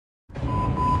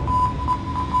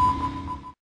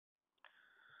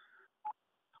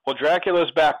Well,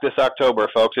 Dracula's back this October,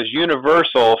 folks, as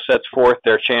Universal sets forth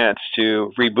their chance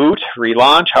to reboot,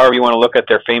 relaunch, however you want to look at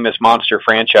their famous monster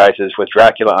franchises with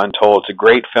Dracula Untold. It's a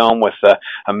great film with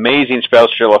amazing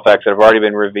special effects that have already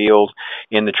been revealed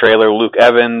in the trailer. Luke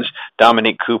Evans,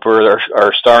 Dominique Cooper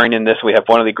are starring in this. We have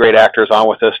one of the great actors on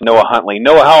with us, Noah Huntley.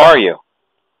 Noah, how are you?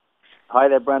 Hi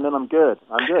there, Brandon. I'm good.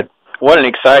 What an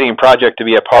exciting project to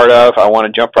be a part of. I want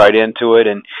to jump right into it.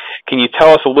 And can you tell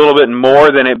us a little bit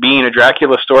more than it being a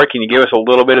Dracula story? Can you give us a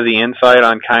little bit of the insight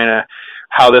on kind of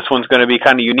how this one's going to be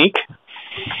kind of unique?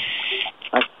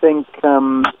 I think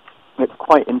it's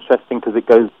quite interesting because it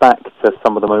goes back to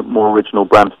some of the more original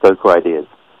Bram Stoker ideas.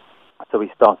 So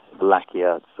we started with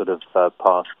Wallachia, sort of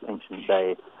past ancient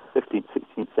day, 15th,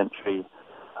 16th century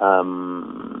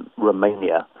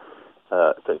Romania,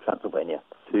 so Transylvania,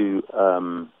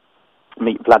 to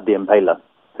meet Vlad the Impaler,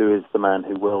 who is the man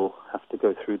who will have to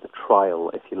go through the trial,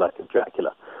 if you like, of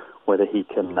Dracula, whether he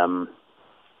can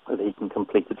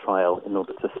complete the trial in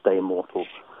order to stay immortal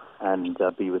and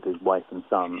be with his wife and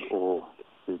son, or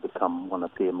to become one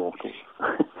of the immortals.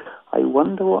 I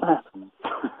wonder what happens.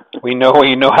 We know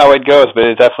how it goes, but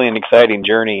it's definitely an exciting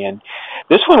journey. And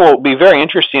this one will be very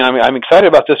interesting. I'm excited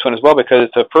about this one as well because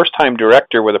it's a first-time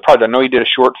director with a project. I know he did a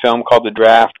short film called The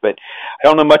Draft, but I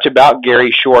don't know much about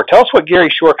Gary Shore. Tell us what Gary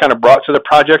Shore kind of brought to the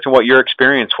project and what your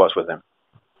experience was with him.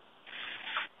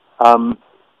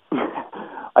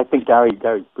 I think Gary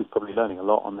was probably learning a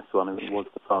lot on this one. It was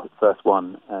the first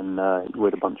one, and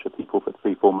with a bunch of people for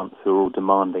 3-4 months who are all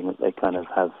demanding that they kind of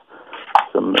have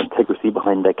some integrity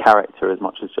behind their character as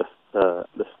much as just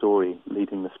the story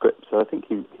leading the script. So I think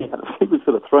he was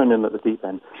sort of thrown in at the deep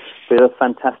end. They had a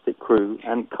fantastic crew,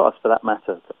 and cast for that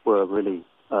matter, that were really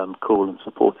cool and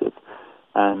supportive.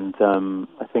 And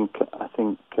I think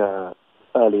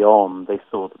early on they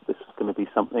saw that this was going to be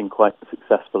something quite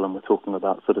successful, and we're talking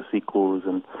about sort of sequels,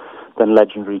 and then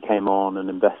Legendary came on and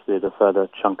invested a further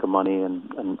chunk of money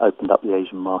and opened up the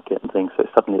Asian market and things. So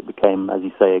suddenly it became, as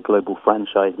you say, a global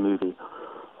franchise movie.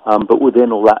 But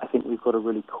within all that, I think we've got a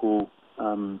really cool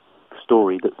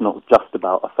story that's not just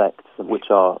about effects, which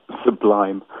are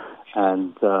sublime,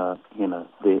 and the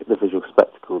visual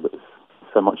spectacle that's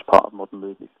so much part of modern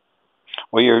movies.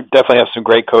 Well, you definitely have some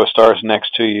great co-stars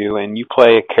next to you, and you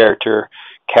play a character,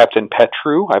 Captain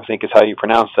Petru, I think is how you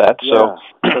pronounce that. Yeah.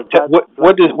 So,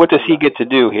 what does he get to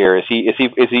do here? Is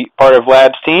he part of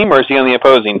Vlad's team, or is he on the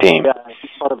opposing team? Yeah,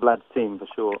 he's part of Vlad's team for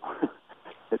sure.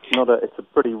 It's a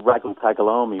pretty raggle-taggle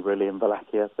army really in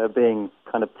Wallachia. They're being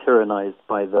kind of tyrannized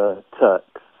by the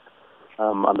Turks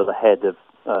under the head of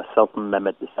Sultan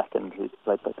Mehmed II, who's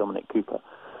played by Dominic Cooper.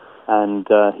 And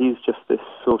he's just this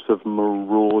sort of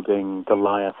marauding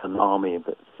Goliathan army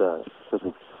that's sort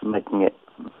of making it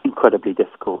incredibly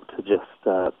difficult to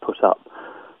just put up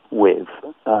with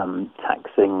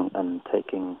taxing and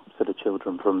taking sort of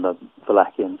children from the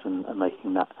Wallachians and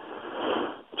making that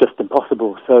just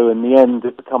impossible. So in the end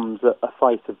it becomes a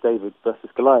fight of David versus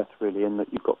Goliath really, in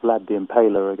that you've got Vlad the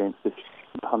Impaler against this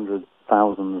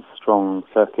 100,000 strong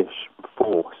Turkish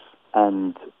force,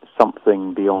 and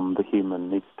something beyond the human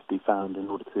needs to be found in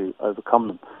order to overcome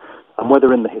them. And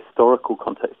whether in the historical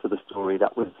context of the story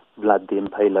that was Vlad the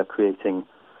Impaler creating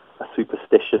a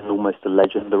superstition, almost a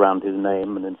legend around his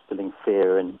name and instilling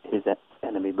fear in his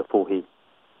enemy before he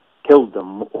killed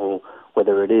them, or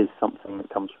whether it is something that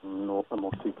comes from a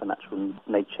more supernatural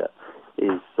nature,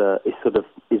 is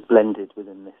blended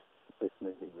within this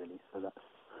movie really. So that's.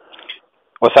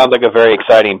 Well, it sounds like a very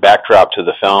exciting backdrop to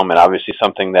the film, and obviously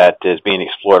something that is being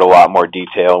explored a lot more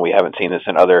detail. We haven't seen this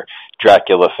in other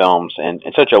Dracula films, and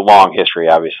in such a long history,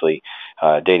 obviously,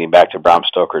 dating back to Bram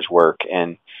Stoker's work.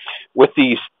 And with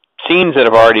these scenes that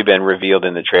have already been revealed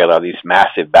in the trailer, these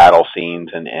massive battle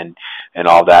scenes and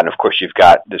all that, and of course you've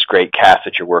got this great cast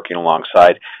that you're working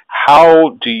alongside.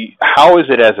 How is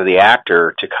it as the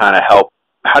actor to kind of help?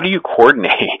 How do you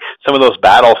coordinate some of those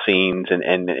battle scenes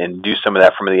and do some of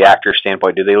that from the actor's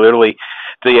standpoint? Do they literally,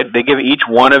 they give each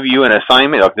one of you an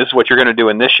assignment, like this is what you're going to do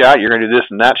in this shot, you're going to do this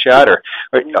in that shot, or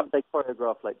they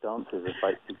choreograph like dancers in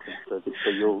fight sequences,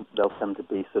 so they'll tend to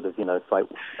be sort of, fight,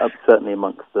 certainly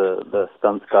amongst the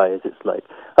stunts guys, it's like,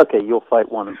 okay, you'll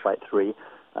fight 1 and fight 3,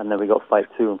 and then we got fight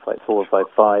 2 and fight 4 and fight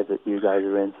 5 that you guys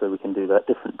are in, so we can do that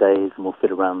different days and we'll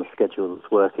fit around the schedule that's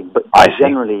working. But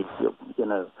generally,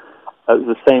 it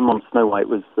was the same on Snow White,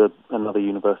 was another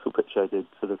Universal picture I did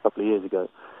sort of a couple of years ago,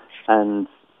 and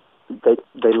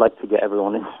they like to get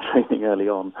everyone into training early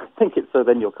on. I think it's so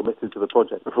then you're committed to the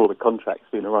project before the contract's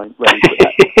been ready for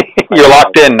that. You're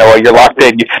locked in, Noah. You're locked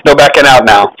in. No backing out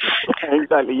now.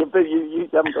 Exactly. You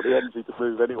haven't got the energy to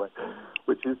move anyway,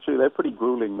 which is true. They're pretty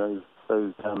grueling, those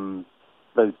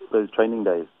those training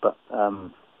days. But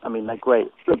I mean, they're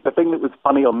great. The thing that was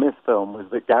funny on this film was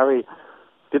that Gary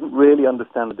didn't really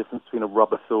understand the difference between a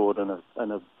rubber sword and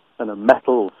a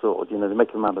metal sword. You know, they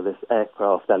make them out of this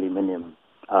aircraft aluminium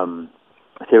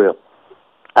material,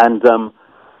 and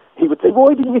he would say,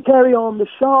 "Why didn't you carry on the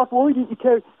shaft? Why didn't you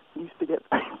carry?" He used to get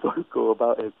very vocal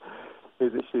about his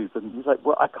issues, and he's like,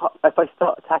 "Well, I can't. If I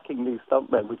start attacking these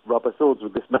stuntmen with rubber swords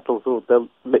with this metal sword, they'll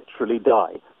literally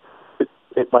die.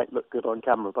 It might look good on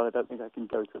camera, but I don't think I can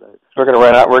go to those." We're gonna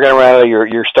run out of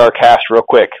your star cast real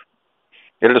quick.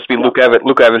 It'll just be Luke Evans.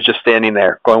 Luke Evans just standing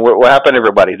there, going, "What happened,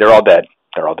 everybody? They're all dead.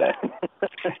 They're all dead."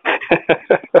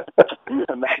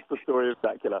 And that's the story of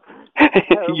Dracula.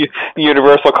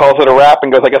 Universal calls it a wrap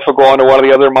and goes, "I guess we'll go on to one of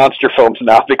the other monster films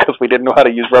now because we didn't know how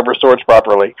to use rubber swords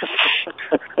properly."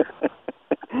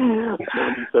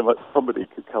 So much comedy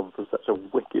could come from such a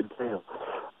wicked tale.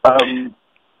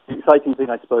 The exciting thing,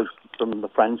 I suppose, from the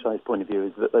franchise point of view,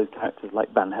 is that those characters like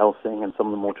Van Helsing and some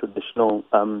of the more traditional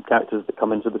characters that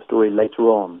come into the story later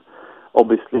on,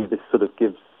 obviously this sort of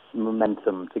gives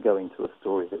momentum to go into a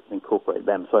story that can incorporate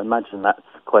them. So I imagine that's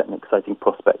quite an exciting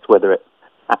prospect, whether it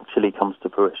actually comes to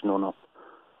fruition or not.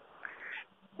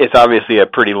 It's obviously a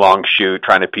pretty long shoot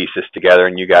trying to piece this together,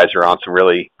 and you guys are on some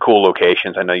really cool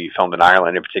locations. I know you filmed in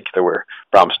Ireland in particular, where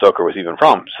Bram Stoker was even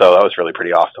from, so that was really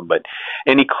pretty awesome. But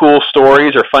any cool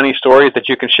stories or funny stories that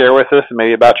you can share with us,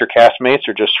 maybe about your castmates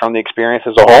or just from the experience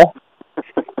as a whole?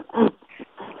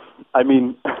 I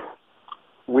mean,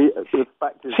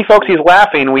 see, folks, he's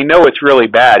laughing. We know it's really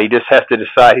bad. He just has to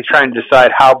decide. He's trying to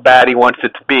decide how bad he wants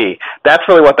it to be. That's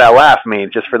really what that laugh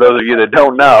means, just for those of you that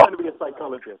don't know. I'm trying to be a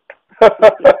psychologist.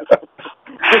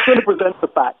 Just going to present the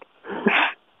facts.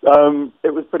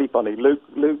 It was pretty funny. Luke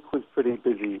was pretty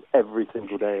busy every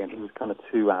single day, and he was kind of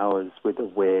 2 hours with a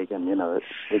wig and, you know,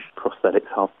 his prosthetics,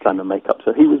 half done, and makeup.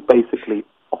 So he was basically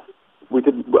off.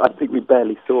 I think we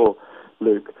barely saw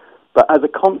Luke. But as a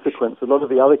consequence, a lot of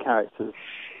the other characters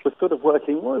were sort of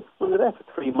working. We were there for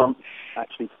 3 months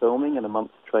actually filming and a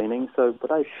month's training. So,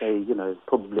 but I'd say, you know,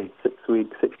 probably 6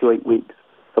 to 8 weeks.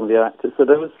 Some of the actors. So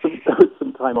there was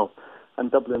some time off. And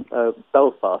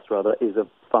Belfast rather, is a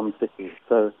fun city.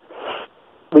 So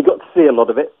we got to see a lot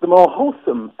of it. The more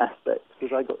wholesome aspect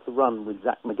was I got to run with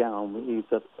Zach McGowan. He's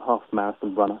a half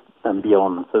marathon runner and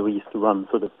beyond. So we used to run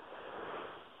sort of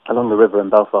along the river in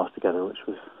Belfast together, which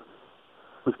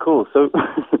was cool. So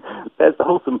there's the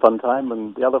wholesome fun time,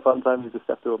 and the other fun time you just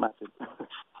have to imagine.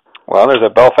 Well, there's a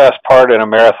Belfast part and a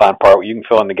marathon part. You can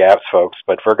fill in the gaps, folks,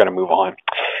 but we're going to move on.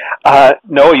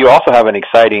 No, you also have an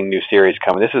exciting new series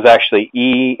coming. This is actually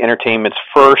E! Entertainment's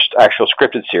first actual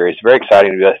scripted series. Very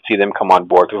exciting to see them come on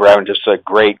board, because we're having just a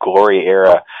great glory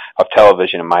era of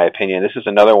television, in my opinion. This is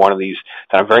another one of these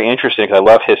that I'm very interested in because I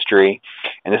love history,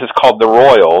 and this is called The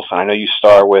Royals, and I know you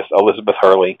star with Elizabeth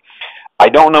Hurley. I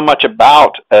don't know much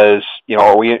about, as you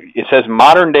know, it says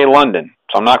modern day London,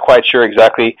 so I'm not quite sure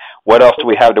exactly what else do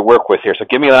we have to work with here. So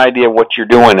give me an idea of what you're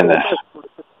doing in this.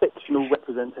 It's a fictional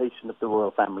representation of the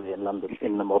royal family in London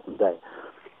in the modern day,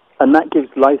 and that gives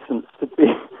license to be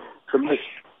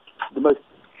the most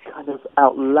kind of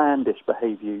outlandish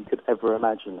behaviour you could ever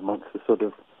imagine amongst the sort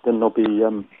of the knobby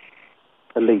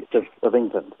elite of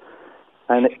England.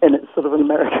 And it's sort of an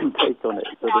American take on it.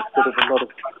 So there's sort of a lot of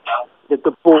the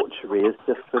debauchery is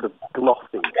just sort of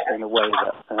glossy in a way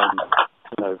that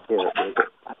you know, here it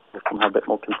is somehow a bit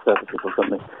more conservative or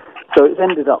something. So it's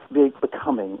ended up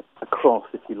becoming a cross,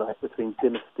 if you like, between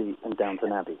Dynasty and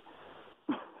Downton Abbey.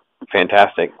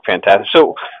 Fantastic.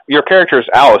 So your character is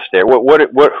Alistair.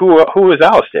 Who is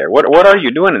Alistair? What are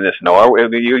you doing in this, Noah?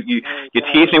 You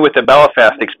tease me with the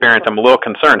Belfast experience. I'm a little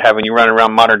concerned having you running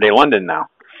around modern day London now.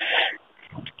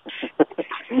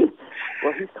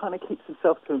 Well, he kind of keeps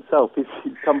himself to himself. He's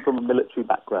come from a military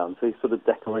background, so he's sort of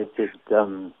decorated.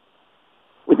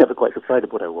 We never quite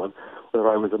decided what I was, whether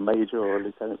I was a major or a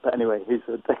lieutenant. But anyway, he's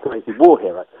a decorated war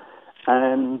hero,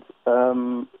 and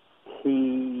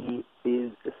he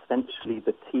is essentially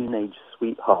the teenage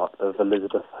sweetheart of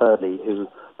Elizabeth Hurley, who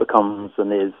becomes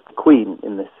and is queen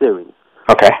in this series.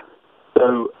 Okay.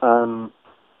 So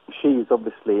she's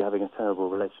obviously having a terrible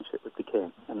relationship with the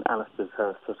king, and Alistair's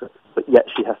her sort of, but yet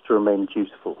she has to remain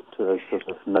dutiful to those sort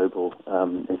of noble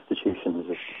institutions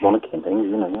of monarchy and things.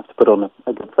 You know, you have to put on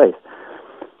a good face.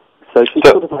 So she's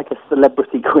sort of like a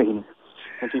celebrity queen,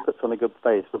 and she puts on a good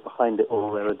face, but behind it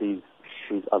all there are these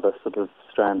other sort of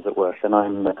strands at work, and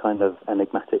I'm the kind of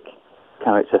enigmatic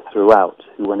character throughout,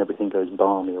 who, when everything goes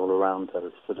balmy all around her,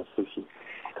 is sort of who she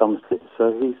comes to.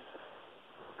 So he's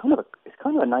kind of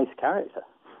a nice character.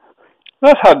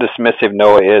 That's how dismissive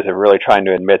Noah is of really trying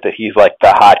to admit that he's like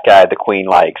the hot guy the Queen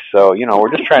likes. So,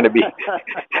 we're just trying to be.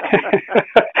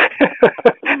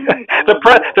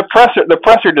 The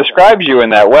presser describes you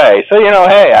in that way. So,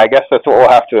 hey, I guess that's what we'll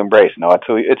have to embrace. No,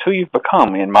 it's who you've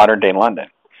become in modern day London.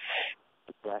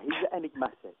 Yeah, he's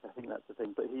enigmatic. I think that's the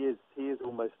thing. But he is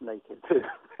almost naked too.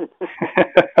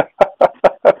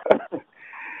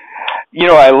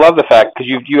 I love the fact, because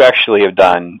you actually have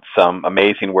done some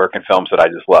amazing work in films that I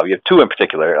just love. You have two in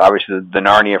particular. Obviously, the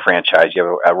Narnia franchise, you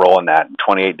have a role in that,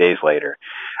 28 Days Later.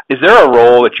 Is there a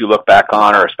role that you look back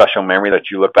on, or a special memory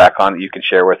that you look back on that you can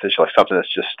share with us, like something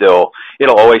that's just still,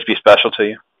 it'll always be special to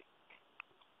you?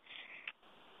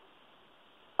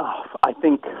 Oh, I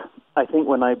think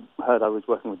when I heard I was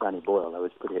working with Danny Boyle, I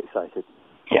was pretty excited.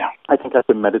 Yeah. I think I'd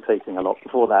been meditating a lot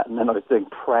before that, and then I was doing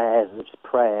prayers and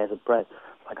prayers.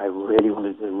 Like, I really want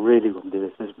to do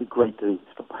this. This would be great to do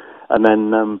this film. And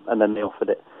then they offered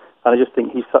it. And I just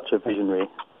think he's such a visionary,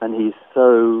 and he's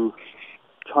so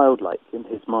childlike in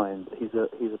his mind. He's a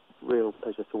real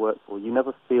pleasure to work for. You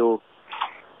never feel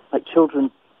like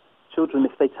children,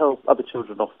 if they tell other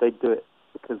children off, they do it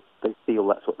because they feel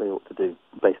that's what they ought to do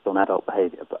based on adult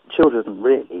behaviour. But children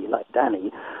really, like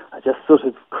Danny, are just sort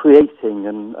of creating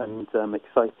and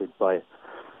excited by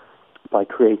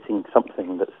creating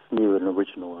something that's new and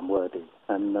original and worthy.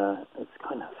 And it's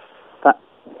kind of,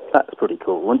 that's pretty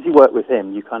cool. Once you work with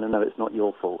him, you kind of know it's not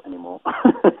your fault anymore.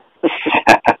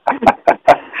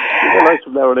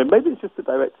 From there on in. Maybe it's just the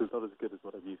director's not as good as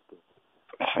what I'm used to.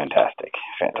 Fantastic.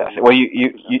 Well,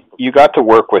 you got to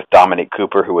work with Dominic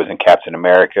Cooper, who was in Captain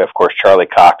America. Of course, Charlie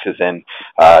Cox is in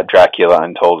Dracula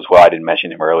Untold as well. I didn't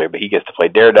mention him earlier, but he gets to play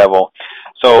Daredevil.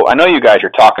 So I know you guys are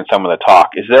talking some of the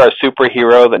talk. Is there a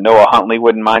superhero that Noah Huntley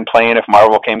wouldn't mind playing if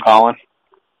Marvel came calling?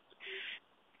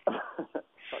 That's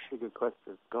a good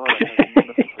question. God,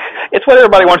 it's what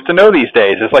everybody wants to know these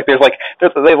days. It's like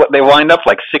they lined up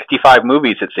like 65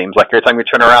 movies. It seems like every time you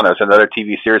turn around, there's another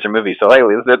TV series or movie. So hey,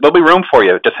 there'll be room for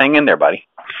you. Just hang in there, buddy.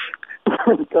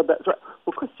 God, that's right.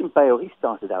 Well, Christian Bale, he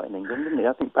started out in England, didn't he?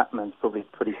 I think Batman's probably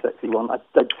a pretty sexy one.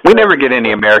 We never get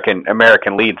any American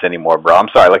leads anymore, bro. I'm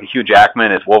sorry. Like Hugh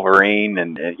Jackman is Wolverine,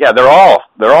 and yeah, they're all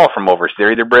from overseas.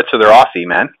 They're either Brits or they're Aussie,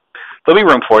 man. There'll be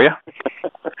room for you.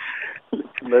 I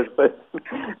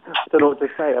don't know what to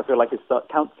say. I feel like I start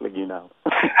counselling you now.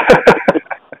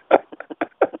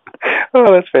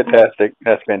 Oh, that's fantastic.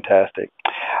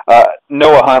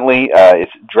 Noah Huntley,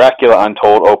 it's Dracula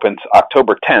Untold, opens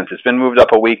October 10th. It's been moved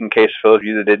up a week in case for those of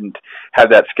you that didn't have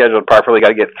that scheduled properly. Got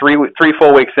to get three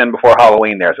full weeks in before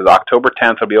Halloween there. So October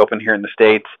 10th will be open here in the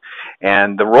States.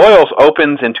 And the Royals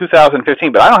opens in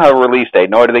 2015, but I don't have a release date.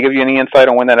 Noah, did they give you any insight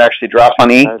on when that actually drops on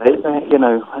E? I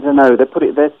don't know. They put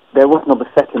it there. They're working on the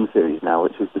second series now,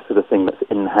 which is the sort of thing that's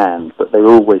in hand, but they're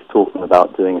always talking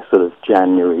about doing a sort of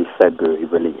January, February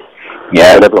release.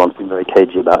 Yeah. But everyone's been very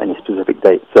cagey about any specific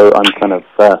date, so I'm kind of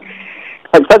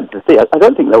excited to see. I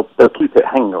don't think they'll keep it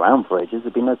hanging around for ages.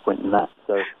 There'd be no point in that.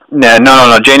 So.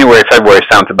 No. January, February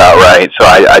sounds about right. So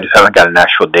I just haven't got an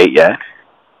actual date yet.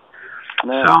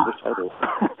 No, so.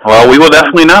 Well, we will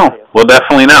definitely know. The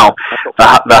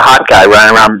hot guy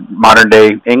running around modern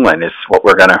day England is what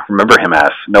we're going to remember him as,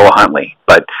 Noah Huntley.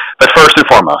 But first and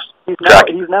foremost, he's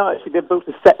now actually, they've built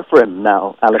a set for him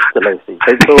now, Alex DeLacy.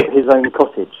 They've built his own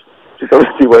cottage, which is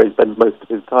obviously where he spends most of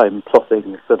his time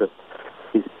plotting sort of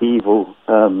his evil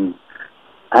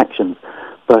actions.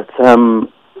 But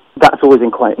that's always been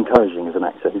quite encouraging as an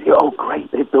actor. You go, oh great,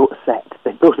 they've built a set.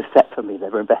 They've built a set for me.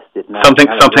 They've invested now.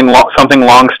 Something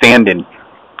long-standing.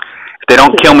 If they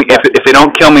don't kill me, if they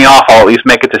don't kill me off, I'll at least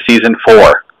make it to season 4.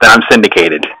 Then I'm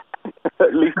syndicated.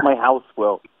 At least my house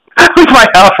will.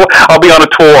 I'll be on a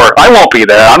tour. I won't be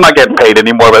there. I'm not getting paid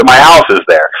anymore, but my house is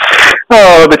there.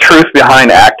 Oh, the truth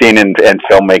behind acting and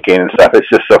filmmaking and stuff. It's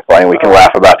just so funny. We can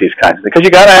laugh about these kinds of things. Because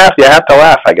you have to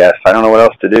laugh, I guess. I don't know what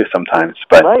else to do sometimes.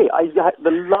 But right.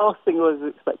 The last thing I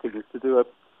was expecting was to do a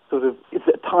sort of, it's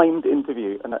a timed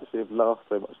interview, and actually I've laughed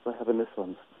so much by having this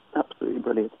one. Absolutely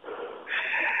brilliant.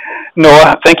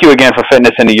 Noah, thank you again for fitting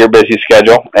this into your busy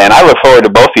schedule, and I look forward to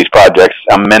both these projects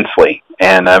immensely.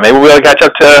 And maybe we'll catch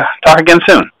up to talk again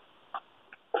soon.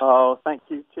 Oh, thank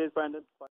you. Cheers, Brandon. Bye.